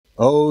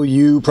Oh,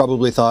 you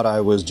probably thought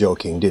I was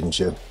joking, didn't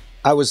you?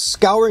 I was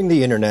scouring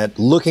the internet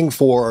looking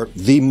for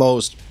the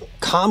most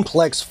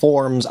complex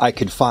forms I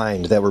could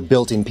find that were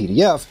built in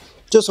PDF,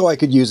 just so I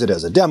could use it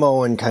as a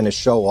demo and kind of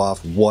show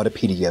off what a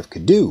PDF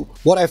could do.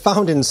 What I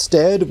found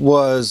instead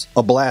was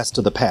a blast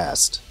to the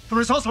past. The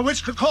results of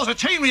which could cause a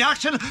chain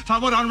reaction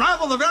that would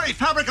unravel the very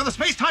fabric of the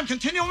space-time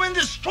continuum and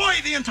destroy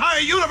the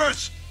entire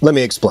universe! Let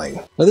me explain.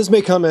 Now, this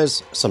may come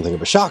as something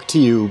of a shock to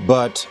you,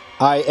 but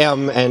I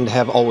am and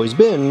have always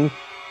been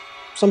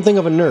something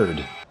of a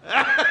nerd.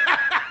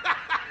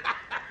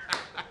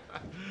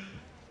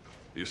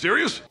 You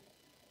serious?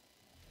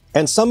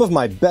 And some of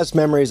my best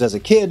memories as a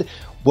kid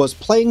was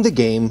playing the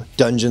game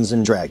Dungeons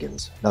 &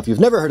 Dragons. Now, if you've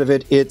never heard of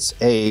it, it's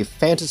a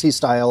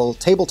fantasy-style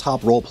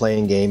tabletop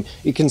role-playing game.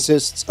 It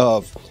consists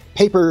of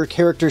paper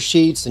character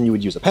sheets, and you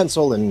would use a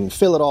pencil and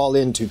fill it all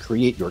in to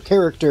create your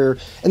character,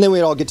 and then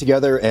we'd all get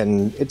together,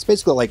 and it's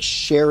basically like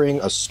sharing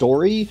a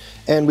story,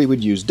 and we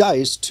would use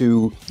dice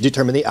to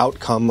determine the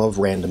outcome of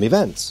random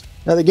events.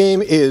 Now, the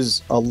game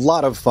is a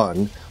lot of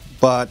fun,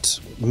 but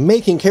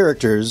making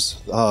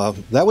characters,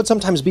 that would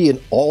sometimes be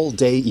an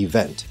all-day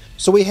event.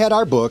 So we had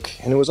our book,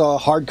 and it was a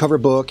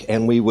hardcover book,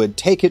 and we would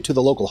take it to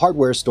the local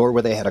hardware store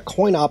where they had a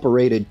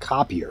coin-operated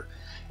copier.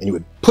 And you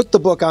would put the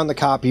book on the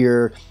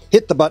copier,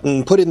 hit the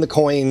button, put in the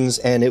coins,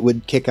 and it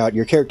would kick out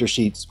your character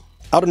sheets.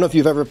 I don't know if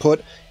you've ever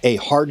put a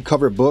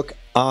hardcover book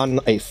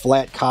on a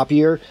flat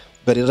copier,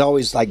 but it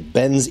always like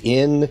bends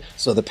in,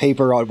 so the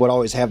paper would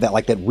always have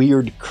that that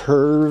weird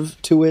curve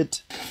to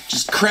it.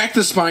 Just crack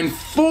the spine,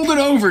 fold it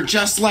over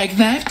just like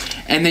that,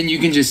 and then you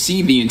can just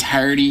see the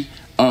entirety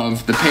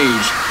of the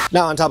page.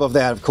 Now, on top of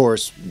that, of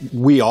course,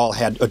 we all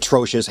had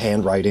atrocious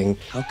handwriting.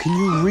 How can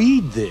you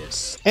read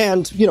this?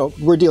 And, you know,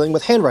 we're dealing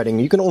with handwriting.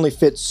 You can only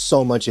fit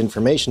so much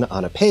information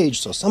on a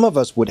page, so some of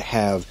us would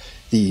have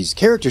these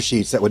character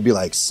sheets that would be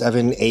like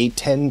 7, 8,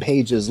 10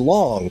 pages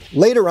long.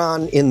 Later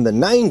on in the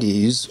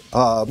 90s,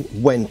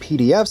 when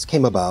PDFs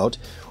came about,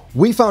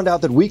 we found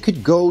out that we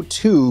could go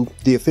to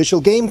the official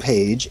game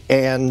page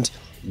and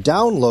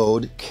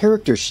download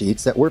character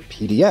sheets that were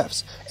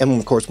PDFs. And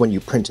of course, when you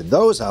printed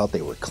those out,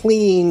 they were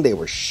clean, they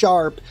were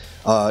sharp,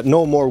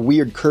 no more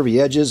weird curvy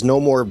edges, no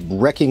more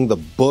wrecking the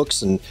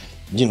books and,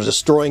 you know,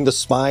 destroying the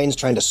spines,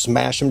 trying to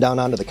smash them down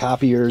onto the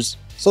copiers.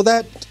 So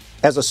that,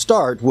 as a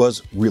start,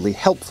 was really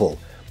helpful.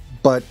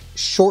 But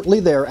shortly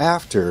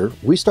thereafter,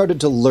 we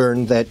started to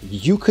learn that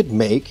you could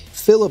make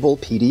fillable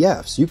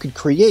PDFs. You could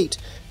create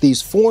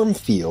these form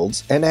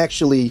fields and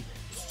actually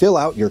fill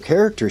out your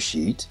character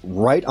sheet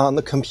right on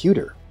the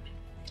computer.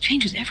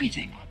 Changes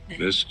everything.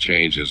 This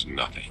changes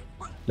nothing.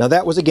 Now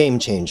that was a game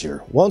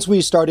changer. Once we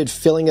started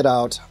filling it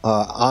out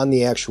on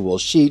the actual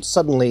sheet,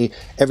 suddenly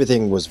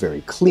everything was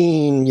very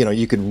clean. You know,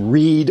 you could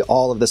read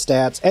all of the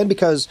stats, and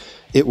because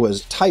it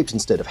was typed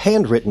instead of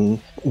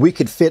handwritten, we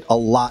could fit a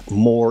lot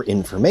more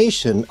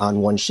information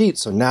on one sheet.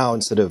 So now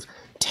instead of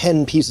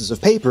 10 pieces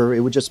of paper, it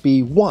would just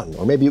be one,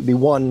 or maybe it would be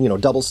one, you know,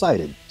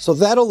 double-sided. So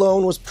that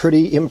alone was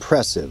pretty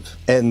impressive.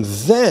 And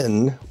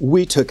then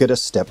we took it a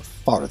step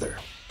farther.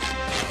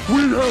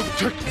 We have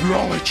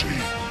technology.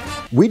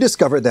 We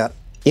discovered that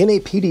in a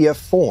PDF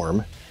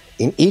form,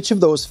 in each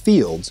of those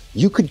fields,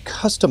 you could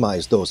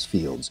customize those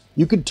fields.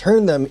 You could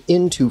turn them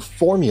into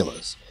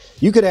formulas.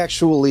 You could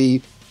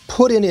actually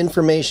put in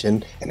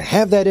information and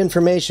have that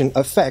information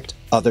affect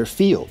other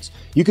fields.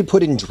 You could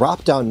put in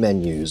drop-down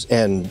menus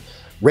and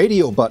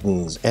radio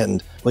buttons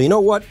and, well, you know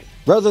what?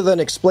 Rather than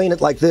explain it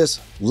like this,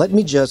 let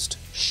me just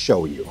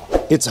show you.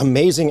 It's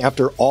amazing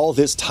after all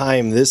this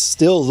time, this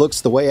still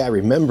looks the way I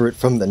remember it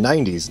from the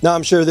 90s. Now,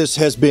 I'm sure this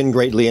has been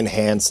greatly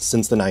enhanced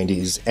since the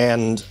 90s,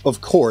 and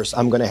of course,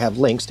 I'm going to have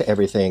links to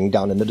everything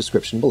down in the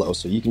description below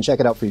so you can check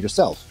it out for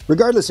yourself.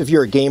 Regardless if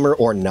you're a gamer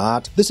or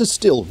not, this is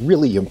still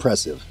really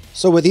impressive.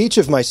 So with each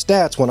of my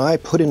stats, when I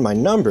put in my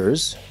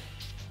numbers,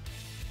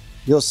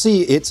 you'll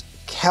see it's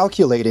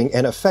calculating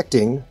and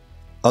affecting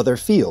other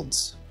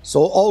fields. So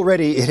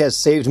already it has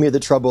saved me the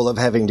trouble of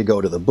having to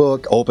go to the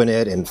book, open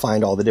it, and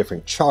find all the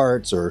different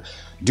charts or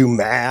do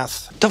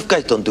math. Tough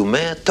guys don't do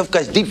math. Tough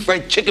guys deep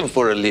fried chicken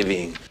for a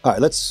living. All right,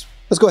 let's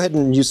go ahead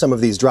and use some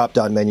of these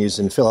drop-down menus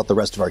and fill out the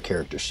rest of our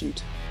character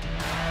sheet.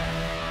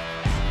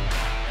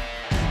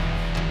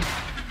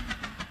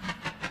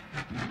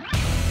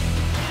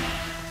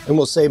 And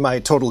we'll say my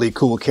totally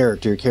cool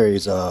character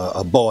carries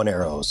a bow and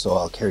arrow, so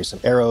I'll carry some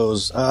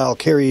arrows. I'll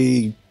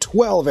carry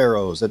 12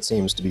 arrows, that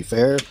seems to be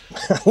fair.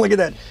 Look at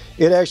that,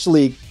 it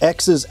actually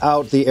X's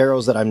out the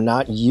arrows that I'm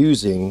not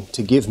using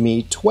to give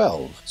me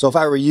 12. So if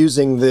I were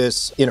using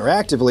this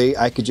interactively,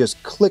 I could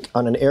just click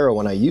on an arrow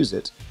when I use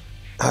it.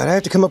 I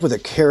have to come up with a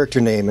character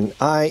name, and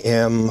I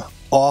am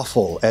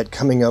awful at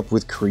coming up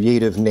with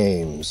creative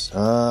names.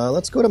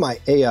 Let's go to my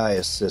AI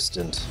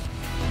assistant.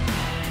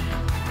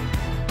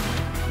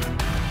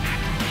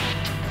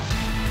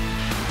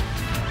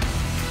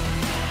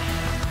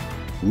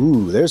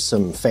 Ooh, there's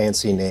some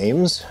fancy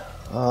names.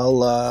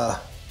 I'll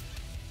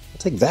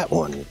take that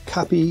one.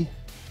 Copy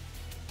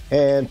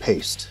and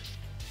paste.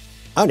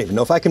 I don't even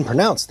know if I can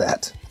pronounce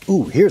that.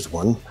 Ooh, here's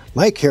one.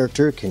 My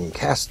character can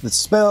cast the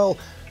spell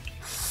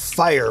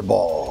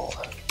Fireball.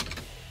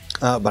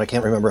 But I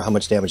can't remember how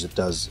much damage it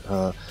does.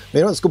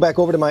 Let's go back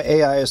over to my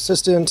AI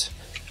assistant.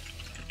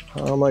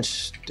 How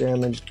much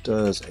damage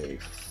does a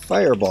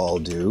Fireball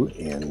do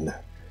in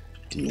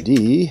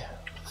D&D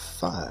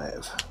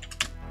 5?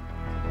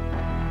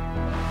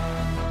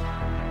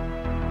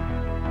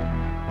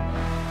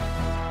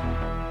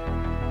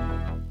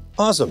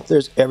 Awesome,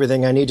 there's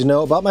everything I need to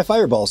know about my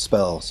Fireball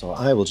spell, so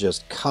I will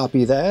just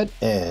copy that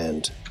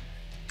and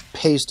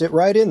paste it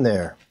right in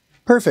there.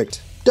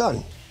 Perfect,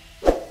 done.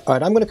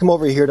 Alright, I'm going to come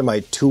over here to my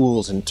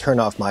tools and turn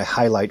off my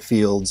highlight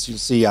fields. You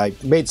see, I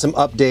made some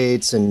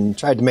updates and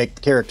tried to make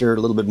the character a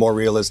little bit more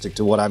realistic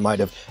to what I might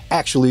have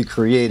actually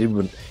created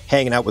when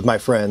hanging out with my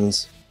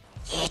friends.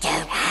 You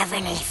don't have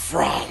any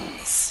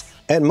friends.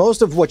 And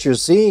most of what you're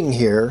seeing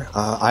here,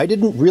 I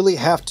didn't really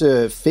have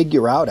to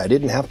figure out. I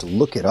didn't have to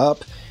look it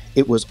up.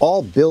 It was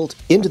all built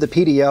into the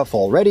PDF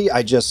already.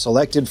 I just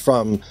selected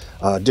from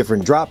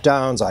different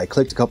drop-downs. I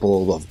clicked a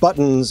couple of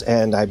buttons,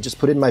 and I've just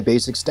put in my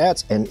basic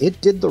stats, and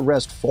it did the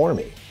rest for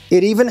me.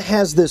 It even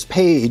has this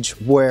page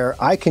where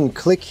I can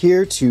click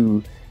here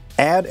to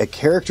add a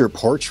character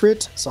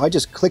portrait. So I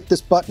just click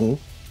this button.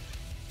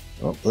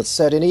 Well, let's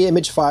set any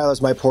image file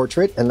as my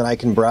portrait, and then I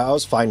can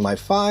browse, find my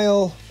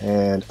file,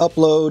 and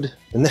upload,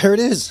 and there it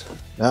is.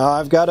 Now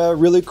I've got a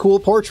really cool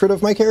portrait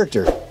of my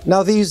character.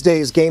 Now these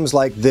days, games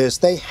like this,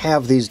 they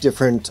have these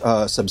different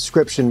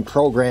subscription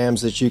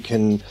programs that you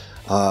can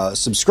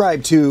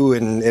subscribe to,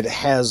 and it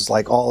has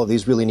like all of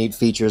these really neat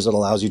features that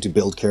allows you to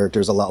build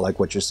characters a lot like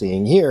what you're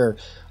seeing here.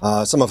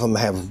 Some of them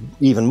have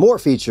even more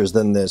features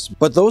than this,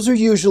 but those are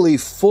usually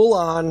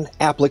full-on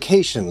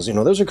applications. You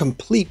know, those are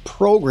complete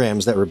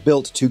programs that were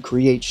built to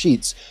create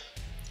sheets.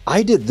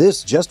 I did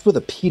this just with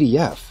a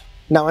PDF.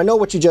 Now I know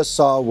what you just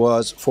saw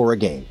was for a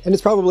game, and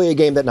it's probably a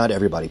game that not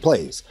everybody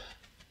plays,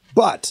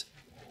 but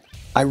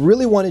I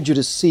really wanted you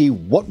to see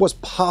what was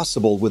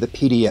possible with a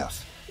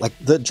PDF. Like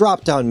the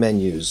drop-down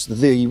menus,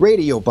 the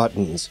radio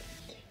buttons,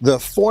 the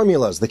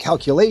formulas, the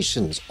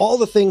calculations, all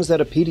the things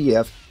that a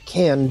PDF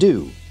can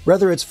do.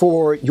 Whether it's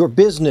for your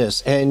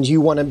business and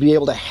you want to be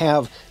able to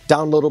have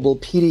downloadable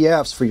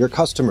PDFs for your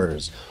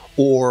customers,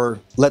 or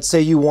let's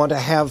say you want to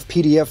have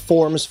PDF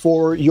forms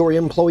for your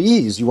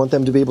employees. You want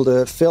them to be able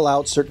to fill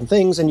out certain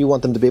things and you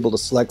want them to be able to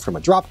select from a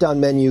drop-down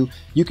menu.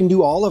 You can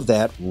do all of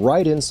that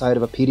right inside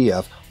of a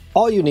PDF.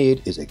 All you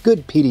need is a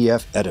good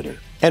PDF editor.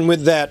 And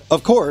with that,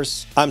 of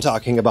course, I'm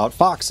talking about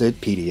Foxit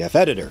PDF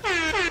Editor.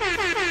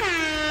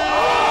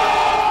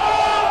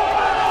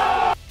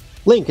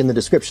 Link in the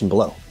description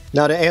below.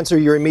 Now to answer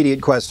your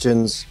immediate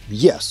questions,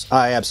 yes,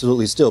 I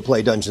absolutely still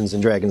play Dungeons &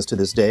 Dragons to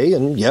this day,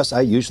 and yes,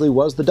 I usually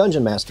was the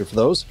Dungeon Master for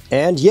those.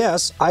 And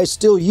yes, I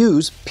still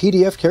use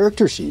PDF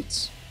character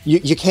sheets.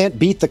 You can't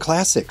beat the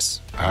classics.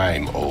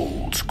 I'm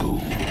old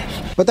school.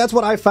 But that's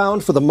what I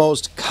found for the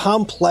most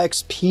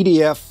complex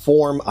PDF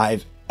form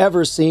I've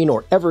ever seen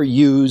or ever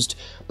used.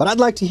 But I'd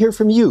like to hear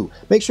from you.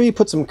 Make sure you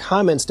put some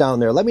comments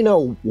down there. Let me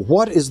know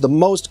what is the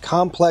most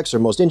complex or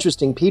most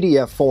interesting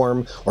PDF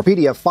form or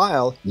PDF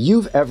file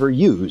you've ever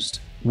used.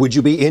 Would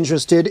you be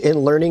interested in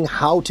learning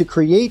how to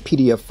create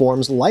PDF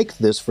forms like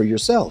this for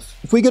yourself?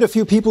 If we get a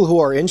few people who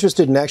are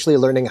interested in actually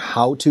learning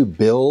how to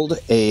build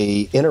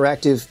an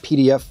interactive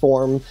PDF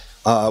form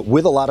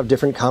with a lot of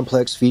different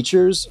complex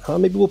features,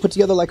 maybe we'll put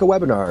together like a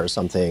webinar or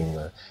something.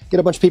 Get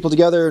a bunch of people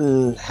together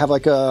and have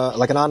like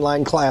an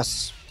online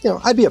class. You know,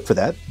 I'd be up for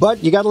that.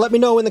 But you got to let me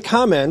know in the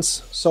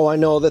comments so I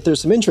know that there's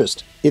some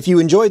interest. If you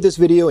enjoyed this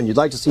video and you'd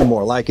like to see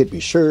more like it,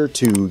 be sure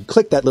to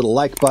click that little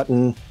like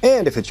button.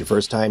 And if it's your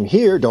first time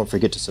here, don't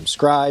forget to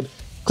subscribe.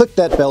 Click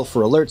that bell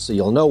for alerts so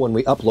you'll know when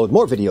we upload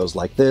more videos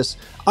like this.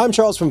 I'm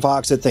Charles from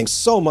Foxit. Thanks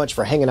so much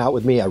for hanging out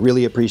with me. I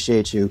really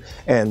appreciate you.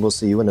 And we'll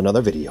see you in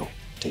another video.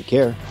 Take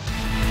care.